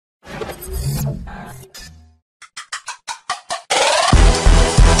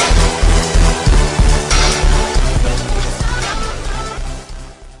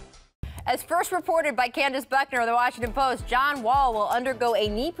First reported by Candace Buckner of the Washington Post, John Wall will undergo a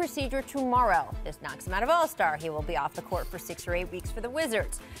knee procedure tomorrow. This knocks him out of All-Star. He will be off the court for 6 or 8 weeks for the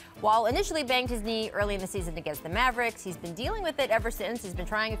Wizards. Wall initially banged his knee early in the season against the Mavericks. He's been dealing with it ever since. He's been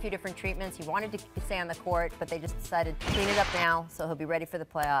trying a few different treatments. He wanted to stay on the court, but they just decided to clean it up now, so he'll be ready for the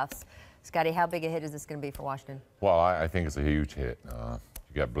playoffs. Scotty, how big a hit is this going to be for Washington? Well, I think it's a huge hit.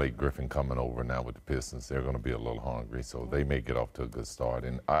 You got Blake Griffin coming over now with the Pistons. They're going to be a little hungry, so they may get off to a good start.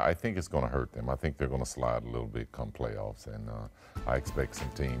 And I think it's going to hurt them. I think they're going to slide a little bit come playoffs. And I expect some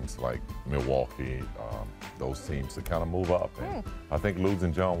teams like Milwaukee, those teams to kind of move up. And I think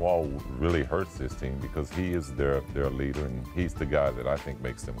losing John Wall really hurts this team because he is their leader, and he's the guy that I think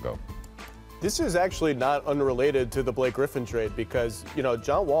makes them go. This is actually not unrelated to the Blake Griffin trade because, you know,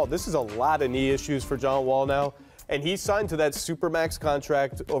 John Wall, this is a lot of knee issues for John Wall now. And he signed to that Supermax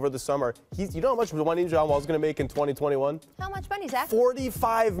contract over the summer. You know how much money John Wall's going to make in 2021? How much money, Zach?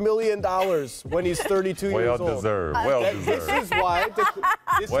 $45 million when he's 32 years old. Well deserved. Well deserved. This is why.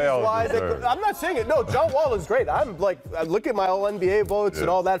 I'm not saying it. No, John Wall is great. I'm like, I look at my All-NBA votes and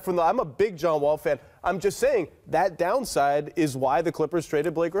all that. I'm a big John Wall fan. I'm just saying that downside is why the Clippers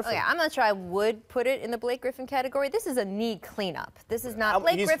traded Blake Griffin. Oh, yeah, I'm not sure I would put it in the Blake Griffin category. This is a knee cleanup. This is not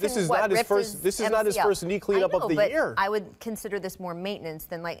Blake Griffin. This is not his first. This is not his first knee cleanup of the year. I would consider this more maintenance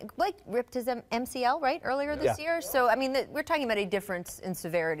than Blake ripped his MCL right earlier this year. So I mean, we're talking about a difference in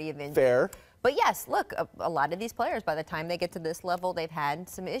severity of injury. Fair. But yes, look, a lot of these players, by the time they get to this level, they've had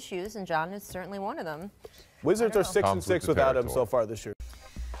some issues, and John is certainly one of them. Wizards are 6-6 without him so far this year.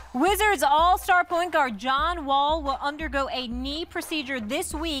 Wizards all-star point guard John Wall will undergo a knee procedure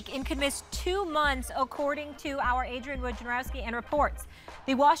this week and could miss 2 months, according to our Adrian Wojnarowski and reports.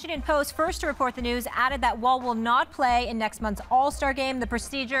 The Washington Post, first to report the news, added that Wall will not play in next month's All-Star game. The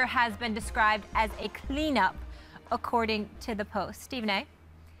procedure has been described as a cleanup, according to the Post. Stephen A.,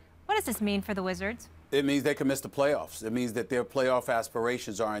 what does this mean for the Wizards? It means they can miss the playoffs. It means that their playoff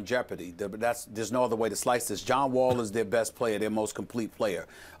aspirations are in jeopardy. There's no other way to slice this. John Wall is their best player, their most complete player.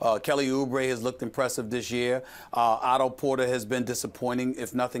 Kelly Oubre has looked impressive this year. Otto Porter has been disappointing,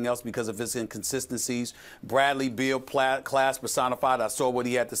 if nothing else, because of his inconsistencies. Bradley Beal, class personified. I saw what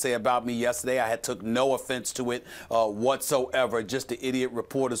he had to say about me yesterday. I took no offense to it whatsoever. Just the idiot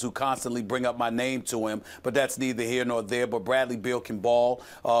reporters who constantly bring up my name to him. But that's neither here nor there. But Bradley Beal can ball.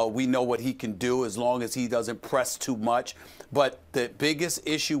 We know what he can do as long as he doesn't press too much. But the biggest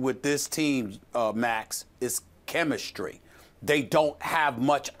issue with this team, Max, is chemistry. They don't have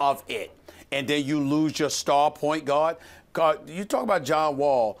much of it. And then you lose your star point guard. God, you talk about John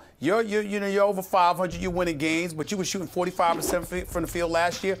Wall. You're over 500. You're winning games, but you were shooting 45% from the field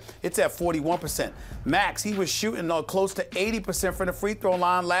last year. It's at 41%. Max, he was shooting close to 80% from the free throw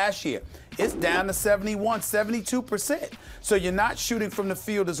line last year. It's down to 71, 72%. So you're not shooting from the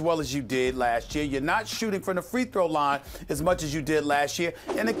field as well as you did last year. You're not shooting from the free throw line as much as you did last year.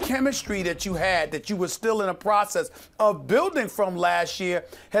 And the chemistry that you had, that you were still in a process of building from last year,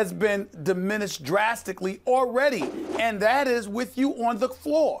 has been diminished drastically already. And that is with you on the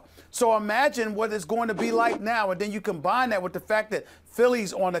floor. So imagine what it's going to be like now, and then you combine that with the fact that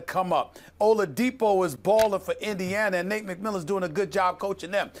Philly's on the come up. Oladipo is balling for Indiana, and Nate McMillan's doing a good job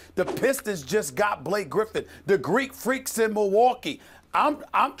coaching them. The Pistons just got Blake Griffin. The Greek Freaks in Milwaukee. I'm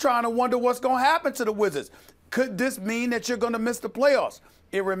trying to wonder what's going to happen to the Wizards. Could this mean that you're going to miss the playoffs?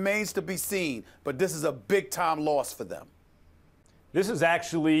 It remains to be seen, but this is a big-time loss for them. This is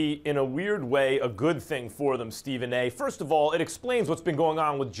actually, in a weird way, a good thing for them, Stephen A. First of all, it explains what's been going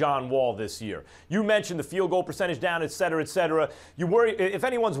on with John Wall this year. You mentioned the field goal percentage down, et cetera, et cetera. You worry, if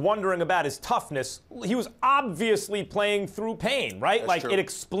anyone's wondering about his toughness, he was obviously playing through pain, right? That's true. It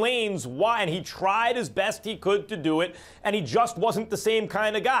explains why, and he tried as best he could to do it, and he just wasn't the same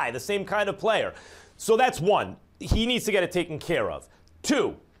kind of guy, the same kind of player. So that's one. He needs to get it taken care of.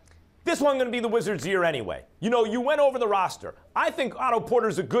 Two, this wasn't going to be the Wizards' year anyway. You know, you went over the roster. I think Otto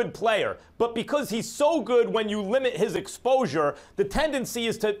Porter's a good player, but because he's so good, when you limit his exposure, the tendency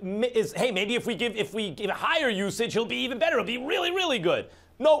is hey, maybe if we give higher usage, he'll be even better. He'll be really, really good.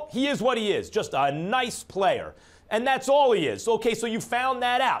 No, he is what he is, just a nice player. And that's all he is. Okay, so you found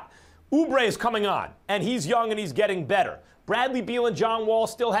that out. Oubre is coming on, and he's young and he's getting better. Bradley Beal and John Wall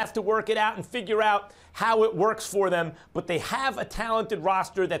still have to work it out and figure out how it works for them, but they have a talented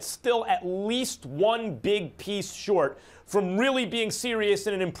roster that's still at least one big piece short from really being serious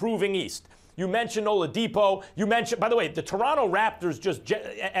in an improving East. You mentioned Oladipo. You mentioned, by the way, the Toronto Raptors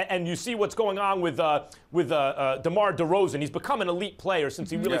and you see what's going on with DeMar DeRozan. He's become an elite player since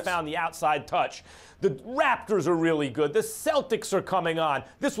he really found the outside touch. The Raptors are really good. The Celtics are coming on.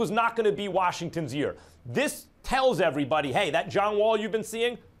 This was not going to be Washington's year. This tells everybody, hey, that John Wall you've been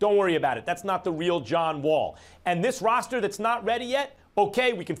seeing, don't worry about it. That's not the real John Wall. And this roster that's not ready yet,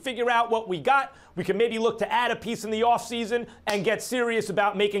 okay, we can figure out what we got. We can maybe look to add a piece in the offseason and get serious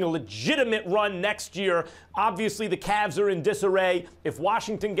about making a legitimate run next year. Obviously, the Cavs are in disarray. If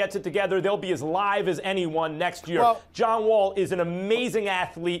Washington gets it together, they'll be as live as anyone next year. Well, John Wall is an amazing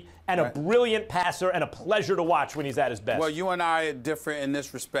athlete and a brilliant passer and a pleasure to watch when he's at his best. Well, you and I are different in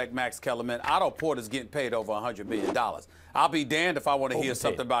this respect, Max Kellerman. Otto Porter's getting paid over $100 million. I'll be damned if I want to hear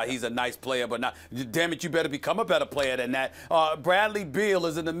something about he's a nice player, but not. Damn it, you better become a better player than that. Bradley Beal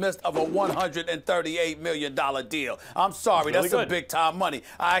is in the midst of a $138 million deal. I'm sorry, that's some big-time money.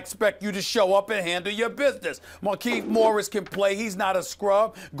 I expect you to show up and handle your business. Markieff Morris can play. He's not a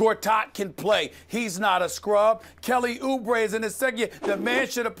scrub. Gortat can play. He's not a scrub. Kelly Oubre is in his second year. The man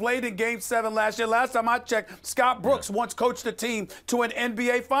should have played in Game 7 last year. Last time I checked, Scott Brooks once coached the team to an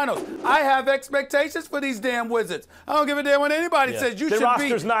NBA Finals. I have expectations for these damn Wizards. I don't give a damn what anybody says. You should be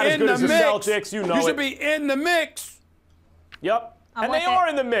not as in good the as the mix. Celtics, you know you should it. be in the mix. Yep. And they are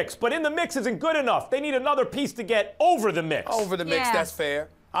in the mix, but in the mix isn't good enough. They need another piece to get over the mix. Over the mix, that's fair.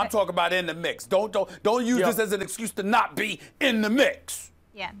 I'm talking about in the mix. Don't use this as an excuse to not be in the mix.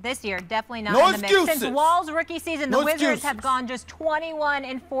 Yeah, this year, definitely not in the mix. Since Wall's rookie season, the Wizards have gone just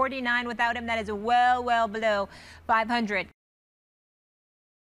 21-49 without him. That is well below 500.